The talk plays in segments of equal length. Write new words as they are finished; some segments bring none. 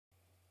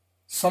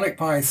Sonic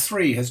Pi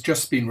 3 has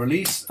just been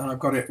released and I've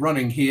got it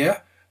running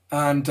here,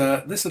 and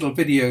this little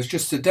video is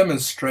just to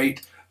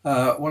demonstrate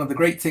one of the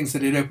great things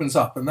that it opens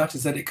up, and that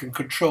is that it can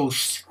control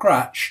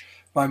Scratch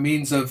by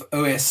means of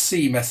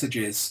OSC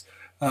messages.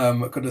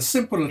 I've got a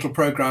simple little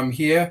program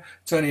here.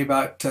 It's only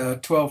about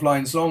 12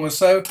 lines long or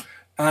so,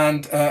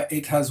 and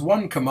it has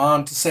one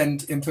command to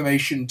send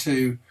information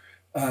to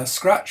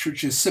Scratch,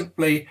 which is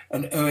simply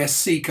an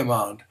OSC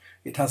command.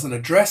 It has an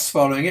address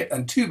following it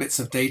and 2 bits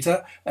of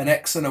data, an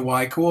X and a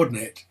Y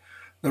coordinate.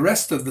 The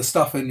rest of the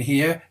stuff in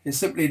here is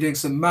simply doing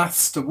some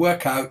maths to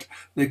work out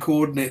the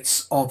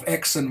coordinates of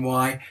X and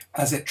Y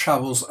as it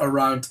travels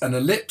around an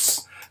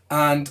ellipse,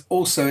 and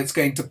also it's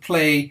going to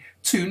play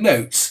 2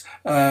 notes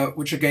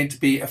which are going to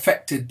be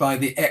affected by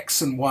the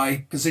X and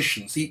Y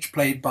positions, each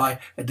played by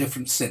a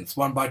different synth,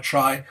 one by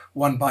tri,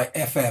 one by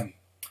FM.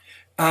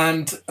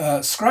 And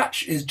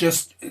Scratch is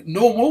just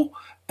normal,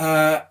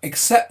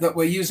 except that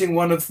we're using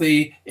one of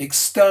the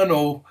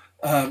external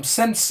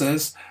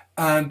sensors,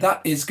 and that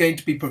is going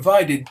to be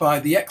provided by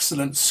the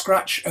excellent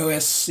Scratch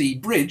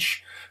OSC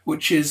Bridge,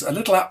 which is a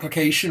little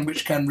application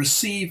which can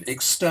receive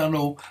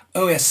external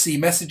OSC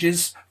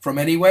messages from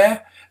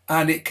anywhere,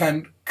 and it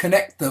can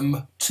connect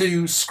them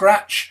to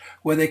Scratch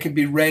where they can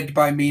be read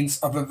by means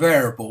of a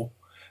variable.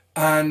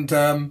 And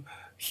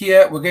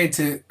here we're going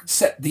to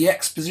set the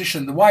X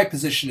position, the Y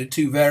position in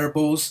 2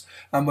 variables,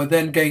 and we're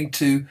then going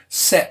to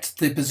set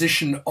the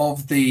position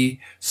of the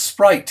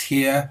sprite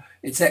here,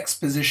 its X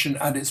position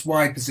and its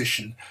Y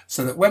position,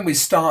 so that when we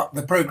start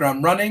the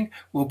program running,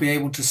 we'll be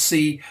able to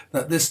see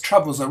that this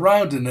travels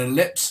around in an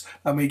ellipse,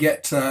 and we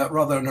get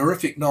rather an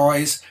horrific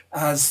noise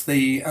as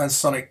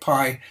Sonic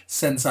Pi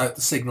sends out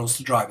the signals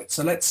to drive it.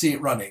 So let's see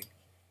it running.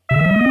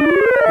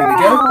 Here we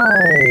go.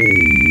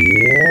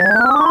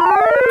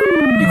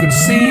 You can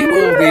see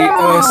all the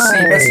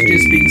OSC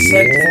messages being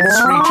sent in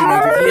this region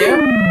over here.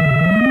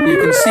 You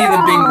can see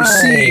them being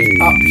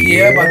received up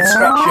here by the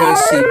Scratch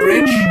OSC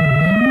Bridge,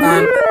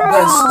 and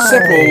there's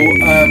several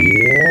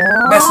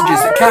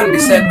messages that can be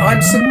sent.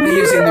 I'm simply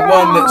using the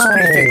one that's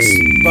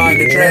prefixed by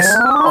an address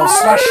of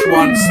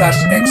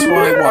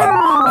 /1/xy1,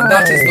 and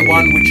that is the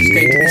one which is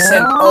going to be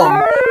sent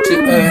on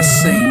to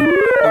OSC,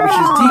 which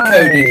is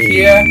decoded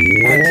here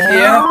and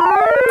here,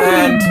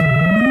 and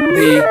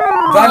the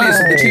values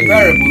of the 2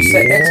 variables,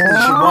 set X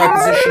position, Y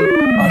position,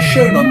 are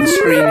shown on the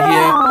screen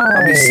here,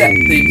 and we set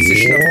the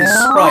position of this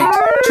sprite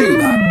to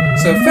that.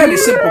 So a fairly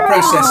simple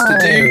process to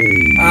do,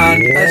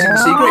 and as you can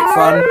see, great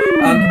fun,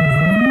 and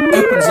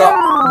opens up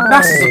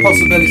masses of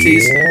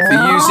possibilities for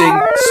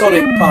using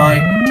Sonic Pi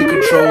to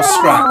control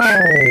Scratch.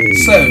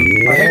 So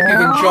I hope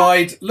you've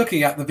enjoyed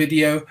looking at the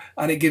video,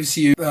 and it gives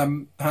you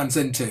hands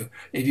into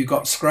if you've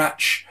got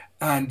Scratch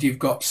and you've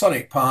got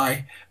Sonic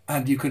Pi,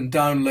 and you can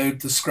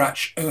download the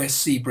Scratch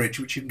OSC Bridge,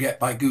 which you can get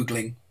by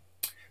Googling.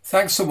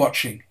 Thanks for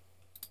watching.